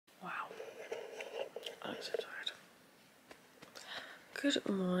Good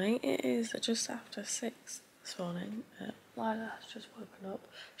morning. It is just after 6 this morning. Lila has just woken up.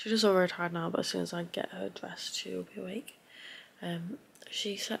 She's just all very tired now, but as soon as I get her dressed, she'll be awake.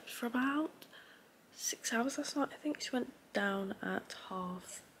 She slept for about 6 hours last night. I think she went down at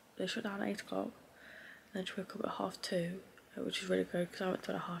she went down at 8 o'clock. Then she woke up at 2:30, which is really good because I went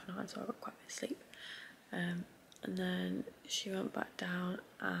to bed at 9:30, so I got quite a bit of sleep. And then she went back down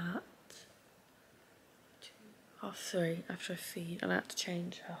at 3:30 after a feed, and I had to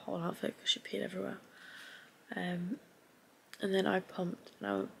change her whole outfit because she peed everywhere. And then I pumped,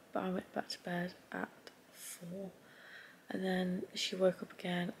 and I went back to bed at 4. And then she woke up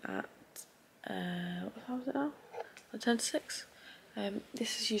again at what time was it now? 10 to 6.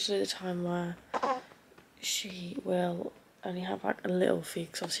 This is usually the time where she will only have like a little feed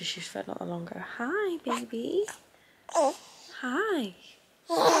because obviously she's fed not that long ago. Hi, baby. Hi.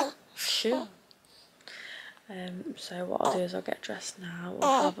 Sure. So what I'll do is I'll get dressed now.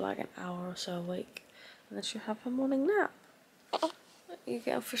 We'll have like an hour or so awake, and then she'll have her morning nap. You're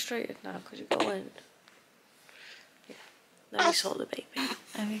getting frustrated now because you've got wind. Yeah. Let me sort the baby.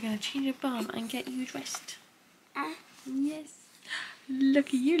 And we're gonna change your bum and get you dressed. Yes. Look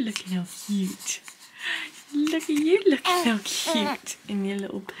at you looking how cute. Look at you looking how cute in your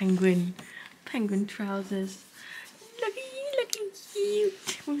little penguin trousers. Look at you looking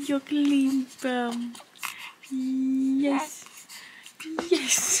cute with your clean bum. Yes.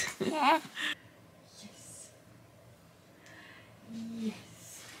 Yes. Yes. Yes.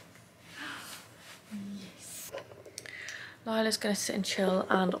 Yes. Lila's going to sit and chill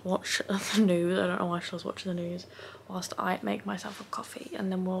and watch the news. I don't know why she was watching the news whilst I make myself a coffee, and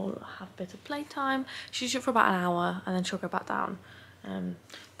then we'll have a bit of playtime. She's up for about an hour and then she'll go back down.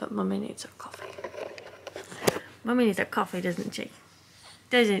 But Mummy needs her coffee. Mummy needs her coffee, doesn't she?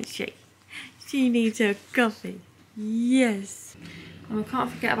 Doesn't she? She needs her coffee. Yes. And we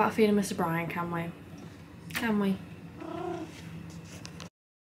can't forget about feeding Mr. Brian, can we? Can we?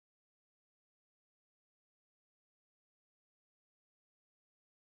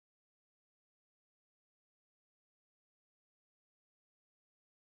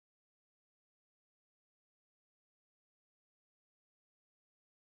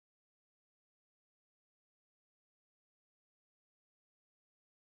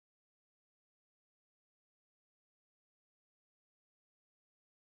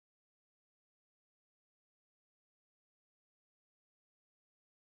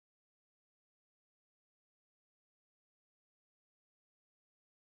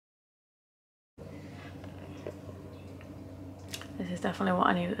 This is definitely what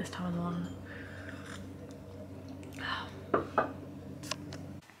I need at this time of the morning.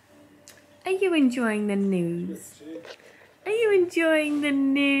 Are you enjoying the news? Are you enjoying the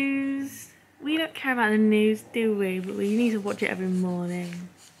news? We don't care about the news, do we? But we need to watch it every morning.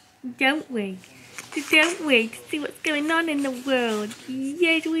 Don't we? Don't we? To see what's going on in the world.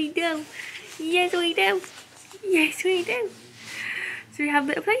 Yes, we do. Yes, we do. Yes, we do. So we have a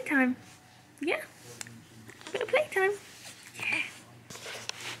bit of playtime. Yeah. A bit of playtime. Yeah.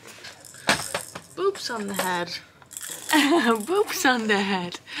 Boops on the head. Boops on the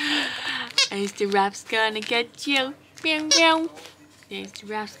head. Is the rap's gonna get you? Meow meow. There's the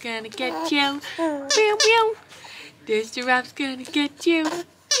rap's gonna get you. Meow meow. There's the rap's gonna get you.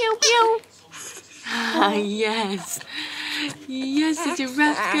 Meow meow. Ah, yes. Yes, there's the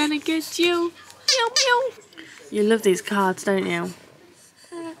rap's gonna get you. Meow meow. You love these cards, don't you?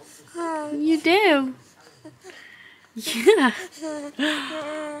 You do. Yeah.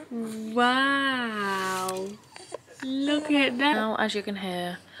 Wow. Look at that. Now, as you can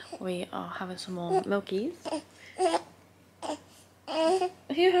hear, we are having some more milkies.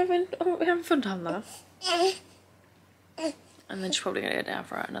 Are you having fun time though? And then she's probably gonna go down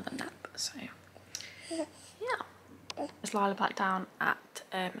for another nap. So yeah. It's Lila back down at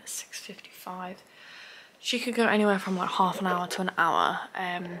 6:55. She could go anywhere from like half an hour to an hour,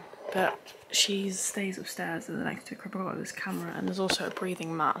 but she stays upstairs in the next to crib. I've got this camera, and there's also a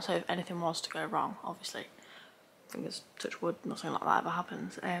breathing mat, so if anything was to go wrong, obviously, fingers touch wood, nothing like that ever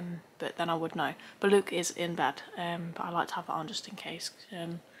happens, but then I would know. But Luke is in bed, but I like to have that on just in case,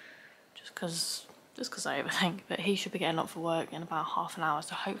 just because I overthink. But he should be getting up for work in about half an hour,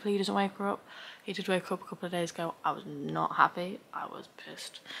 so hopefully he doesn't wake her up. He did wake up a couple of days ago. I was not happy. I was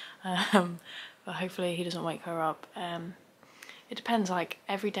pissed. But hopefully he doesn't wake her up. It depends, like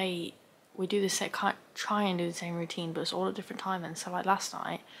every day we do this, try and do the same routine, but it's all at different timings. So like last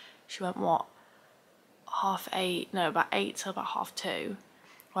night, she went what? About 8 till about 2:30,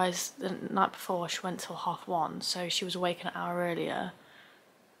 whereas the night before she went till 1:30, so she was awake an hour earlier.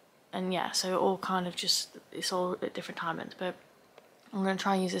 And yeah, so it all kind of just, it's all at different timings. But I'm going to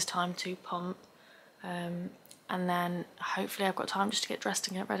try and use this time to pump, and then hopefully I've got time just to get dressed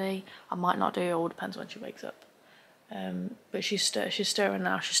and get ready. I might not do, it all depends when she wakes up. But she's stirring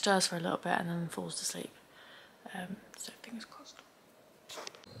now. She stirs for a little bit and then falls to sleep. So fingers crossed.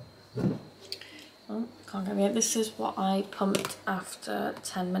 Oh, can't get me out. This is what I pumped after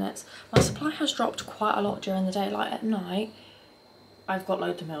 10 minutes. My supply has dropped quite a lot during the day. Like at night, I've got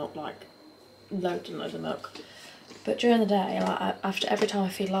loads of milk, like loads and loads of milk. But during the day, like after every time I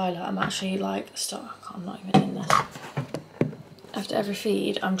feed Lila, I'm actually like, I'm not even in this. After every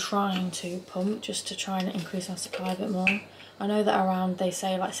feed, I'm trying to pump just to try and increase my supply a bit more. I know that around, they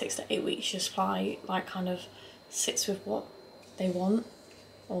say like 6 to 8 weeks, your supply like kind of sits with what they want,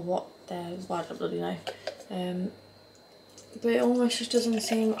 or what they're, well, I don't bloody know. But it almost just doesn't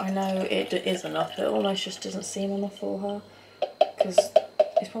seem, I know it is enough, but it almost just doesn't seem enough for her. Because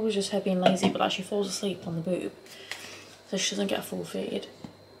it's probably just her being lazy, but like she falls asleep on the boob, so she doesn't get a full feed.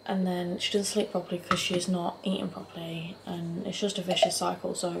 And then she doesn't sleep properly because she's not eating properly, and it's just a vicious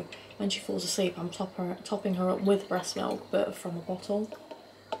cycle. So when she falls asleep, I'm topping her up with breast milk, but from a bottle,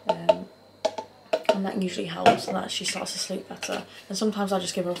 and that usually helps, and that she starts to sleep better. And sometimes I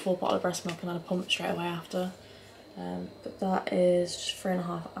just give her a full bottle of breast milk and then I pump straight away after. But that is just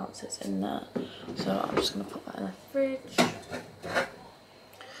 3.5 ounces in there, so I'm just going to put that in the fridge.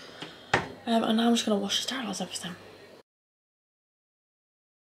 And now I'm just going to wash and sterilise everything.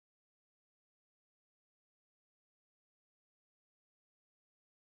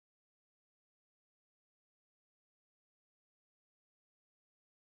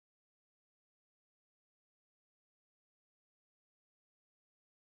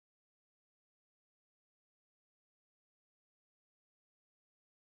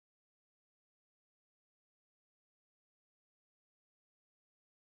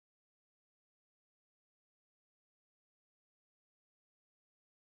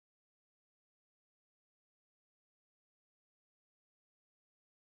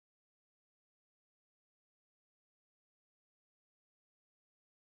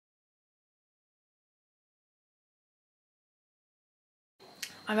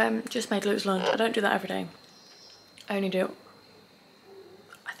 I've just made Luke's lunch. I don't do that every day. I only do,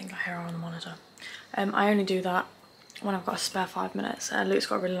 I think I hear her on the monitor. I only do that when I've got a spare 5 minutes. Luke's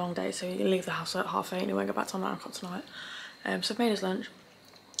got a really long day, so he leaves the house at 8:30 and he won't get back till 9 o'clock tonight. So I've made his lunch.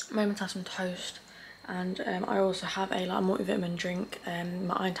 Made myself some toast, and I also have a like multivitamin drink,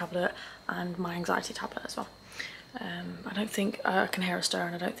 my iron tablet and my anxiety tablet as well. I don't think I can hear her stir,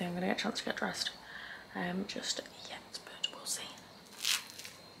 and I don't think I'm going to get a chance to get dressed just yet, but we'll see.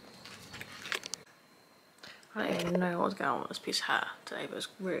 I don't even know what's going on with this piece of hair today, but it's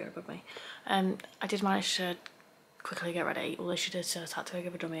really good with me. I did manage to quickly get ready, although she did say I had to go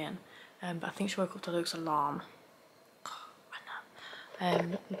give a dummy in. But I think she woke up to Luke's alarm.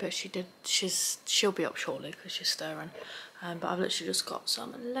 But she'll be up shortly because she's stirring. But I've literally just got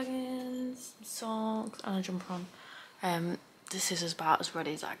some leggings, some socks and a jumper on. This is about as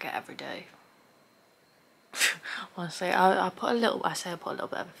ready as I get every day. Honestly, I put a little bit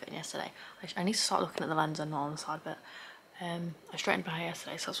of everything in yesterday. I need to start looking at the lens and not on the side bit. I straightened my hair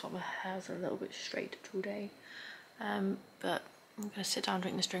yesterday, so that's why my hair's a little bit straight today. But I'm going to sit down and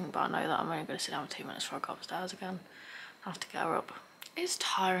drink this drink, but I know that I'm only going to sit down for 2 minutes before I go upstairs again. I have to get her up. It's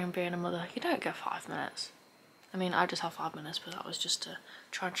tiring being a mother. You don't get 5 minutes. I mean, I just have 5 minutes, but that was just to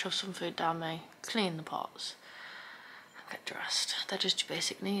try and shove some food down me, clean the pots, and get dressed. They're just your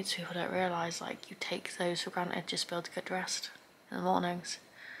basic needs. People don't realise, like, you take those for granted just to be able to get dressed in the mornings.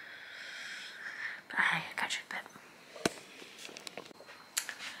 But hey, catch you a bit.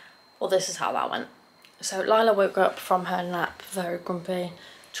 Well, this is how that went. So Lila woke up from her nap very grumpy.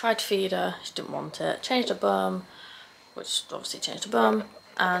 Tried to feed her, she didn't want it. Changed her bum, which obviously changed her bum,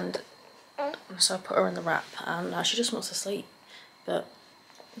 and so I put her in the wrap, and now she just wants to sleep. But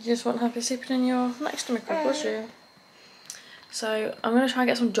you just weren't happy sleeping in your next to me crib, was you? So I'm going to try and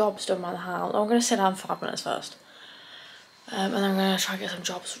get some jobs done around the house. I'm going to sit down for 5 minutes first. And then I'm going to try and get some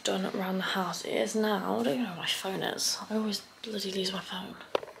jobs done around the house. It is now, I don't even know where my phone is. I always bloody lose my phone.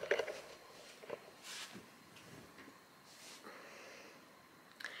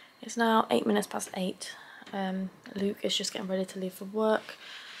 It's now 8 minutes past 8. Luke is just getting ready to leave for work.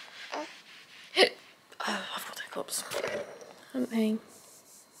 Oh, I've got hiccups. Haven't he?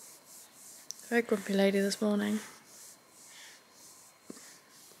 Very grumpy lady this morning.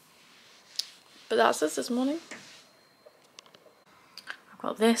 But that's us this morning. I've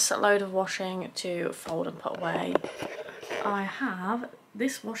got this load of washing to fold and put away. I have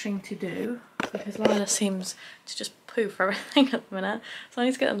this washing to do because Lila seems to just poo for everything at the minute, so I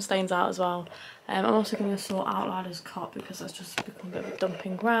need to get them stains out as well. I'm also going to sort out Lila's cot because that's just become a bit of a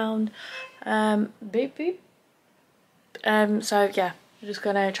dumping ground. Beep beep. So yeah, I'm just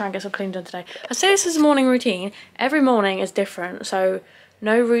going to try and get some clean done today. I say this is a morning routine. Every morning is different, so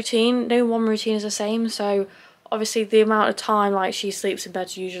no one routine is the same. So obviously the amount of time like she sleeps in bed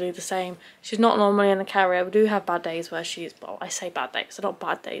is usually the same. She's not normally in the carrier. We do have bad days where she's, well, I say bad days, they're not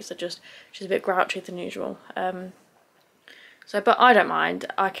bad days, they're just, she's a bit grouchy than usual. But I don't mind.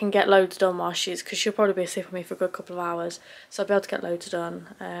 I can get loads done while because she'll probably be asleep with me for a good couple of hours, so I'll be able to get loads done.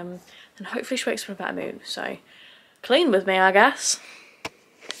 And hopefully she wakes up in a better mood, so clean with me, I guess.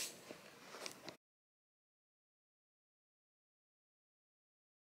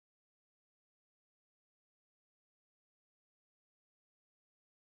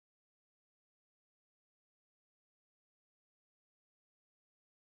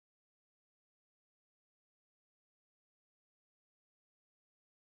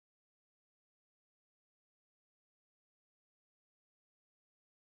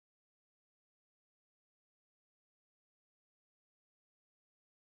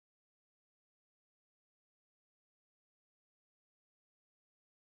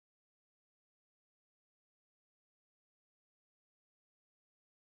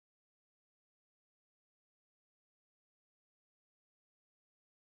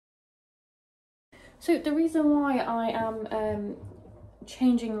 So the reason why I am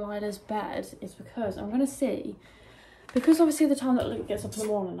changing Lila's bed is because I'm going to see, because obviously the time that Luke gets up in the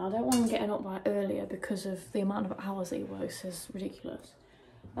morning, I don't want him getting up like earlier because of the amount of hours that he works is ridiculous.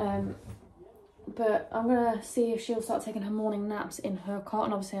 But I'm going to see if she'll start taking her morning naps in her cot,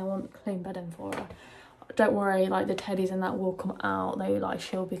 and obviously I want a clean bed in for her. Don't worry, like the teddies and that will come out.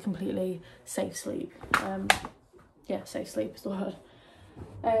 She'll be completely safe sleep. Yeah, safe sleep is the word.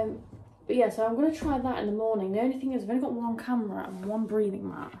 But yeah, so I'm going to try that in the morning. The only thing is I've only got one camera and one breathing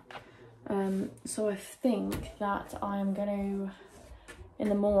mat. So I think that I'm going to, in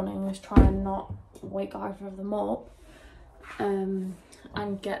the morning, just try and not wake either of them up. And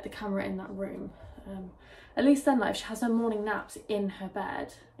get the camera in that room. At least then, like, if she has her morning naps in her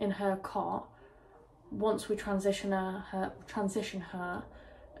bed, in her cot, once we transition her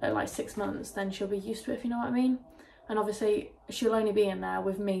at like 6 months, then she'll be used to it, if you know what I mean. And obviously she'll only be in there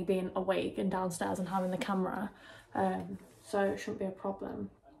with me being awake and downstairs and having the camera, so it shouldn't be a problem.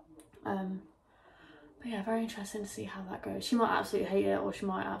 But yeah, very interesting to see how that goes. She might absolutely hate it, or she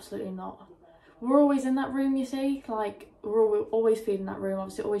might absolutely not. We're always in that room, you see, like we're always feeding that room,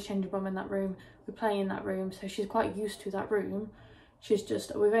 obviously always changing bum in that room, we play in that room, so she's quite used to that room. She's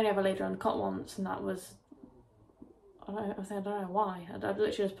just, we've only ever laid her on the cot once, and that was, I don't know why. I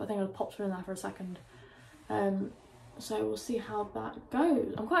literally just, I think I popped her in there for a second. So we'll see how that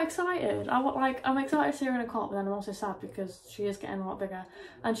goes. I'm quite excited. I'm excited to see her in a cot, but then I'm also sad because she is getting a lot bigger,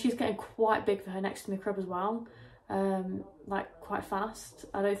 and she's getting quite big for her next to me crib as well. Like quite fast.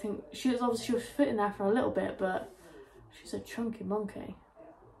 I don't think she was fitting there for a little bit, but she's a chunky monkey,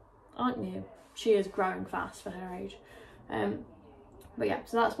 aren't you? She is growing fast for her age. But yeah,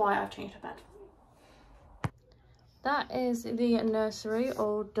 so that's why I've changed her bed. That is the nursery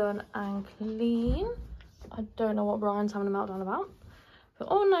all done and clean. I don't know what Brian's having a meltdown about, but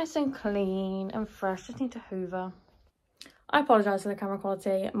all nice and clean and fresh. Just need to hoover. I apologise for the camera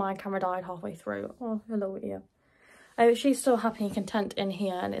quality. My camera died halfway through. Oh, hello, dear. She's still happy and content in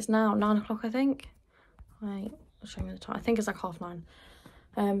here, and it's now 9 o'clock, I think. Wait, I'll show you the time. I think it's like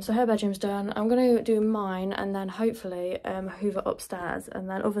 9:30. So her bedroom's done. I'm going to do mine, and then hopefully hoover upstairs, and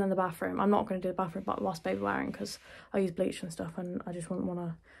then other than the bathroom, I'm not going to do the bathroom whilst baby wearing because I use bleach and stuff, and I just wouldn't want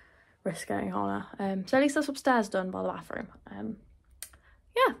to risk getting on her. So at least that's upstairs done by the bathroom.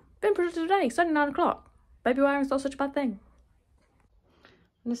 Yeah, been productive today. It's only 9 o'clock. Baby wearing's not such a bad thing.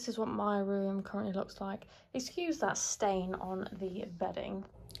 And this is what my room currently looks like. Excuse that stain on the bedding.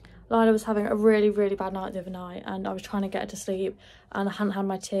 Lila was having a really, really bad night the other night, and I was trying to get her to sleep, and I hadn't had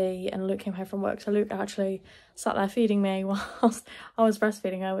my tea, and Luke came home from work, so Luke actually sat there feeding me whilst I was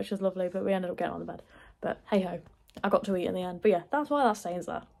breastfeeding her, which was lovely, but we ended up getting on the bed. But hey ho, I got to eat in the end. But yeah, that's why that stain's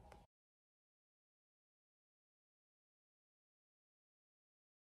there.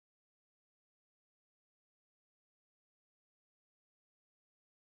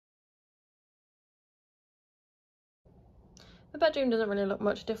 The bedroom doesn't really look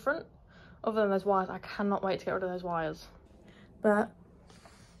much different, other than those wires. I cannot wait to get rid of those wires. But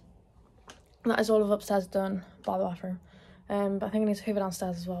that is all of upstairs done by the bathroom. But I think I need to hoover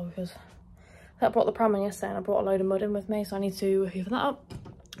downstairs as well, because I brought the pram in yesterday and I brought a load of mud in with me, so I need to hoover that up.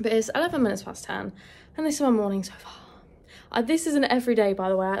 But it's 11 minutes past 10, and this is my morning so far. This isn't every day, by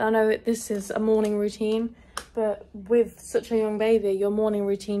the way. I know this is a morning routine, but with such a young baby, your morning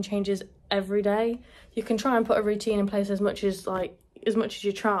routine changes every day. You can try and put a routine in place as much as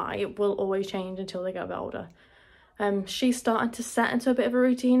you try, it will always change until they get a bit older. She's starting to set into a bit of a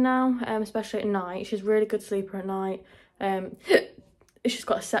routine now, especially at night. She's a really good sleeper at night. She's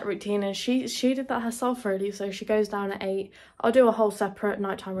got a set routine, and she did that herself really. So she goes down at 8. I'll do a whole separate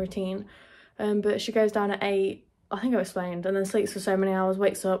nighttime routine, but she goes down at 8. I think I explained, and then sleeps for so many hours,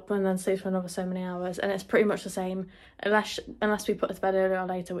 wakes up, and then sleeps for another so many hours, and it's pretty much the same, unless we put her to bed earlier or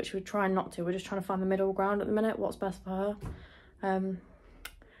later, which we're trying not to. We're just trying to find the middle ground at the minute, what's best for her.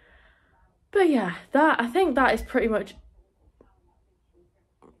 But yeah, I think that is pretty much.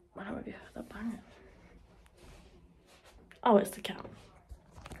 I don't know if you heard that bang. Oh, it's the cat.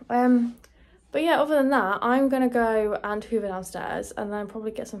 But yeah, other than that, I'm gonna go and hoover downstairs and then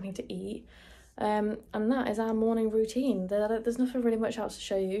probably get something to eat. And that is our morning routine. There's nothing really much else to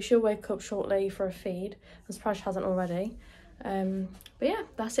show you. She'll wake up shortly for a feed. I'm surprised she hasn't already. But yeah,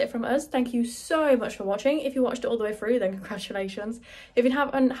 that's it from us. Thank you so much for watching. If you watched it all the way through, then congratulations. If you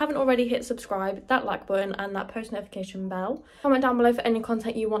haven't already, hit subscribe, that like button and that post notification bell. Comment down below for any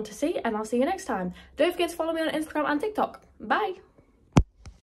content you want to see, and I'll see you next time. Don't forget to follow me on Instagram and TikTok. Bye.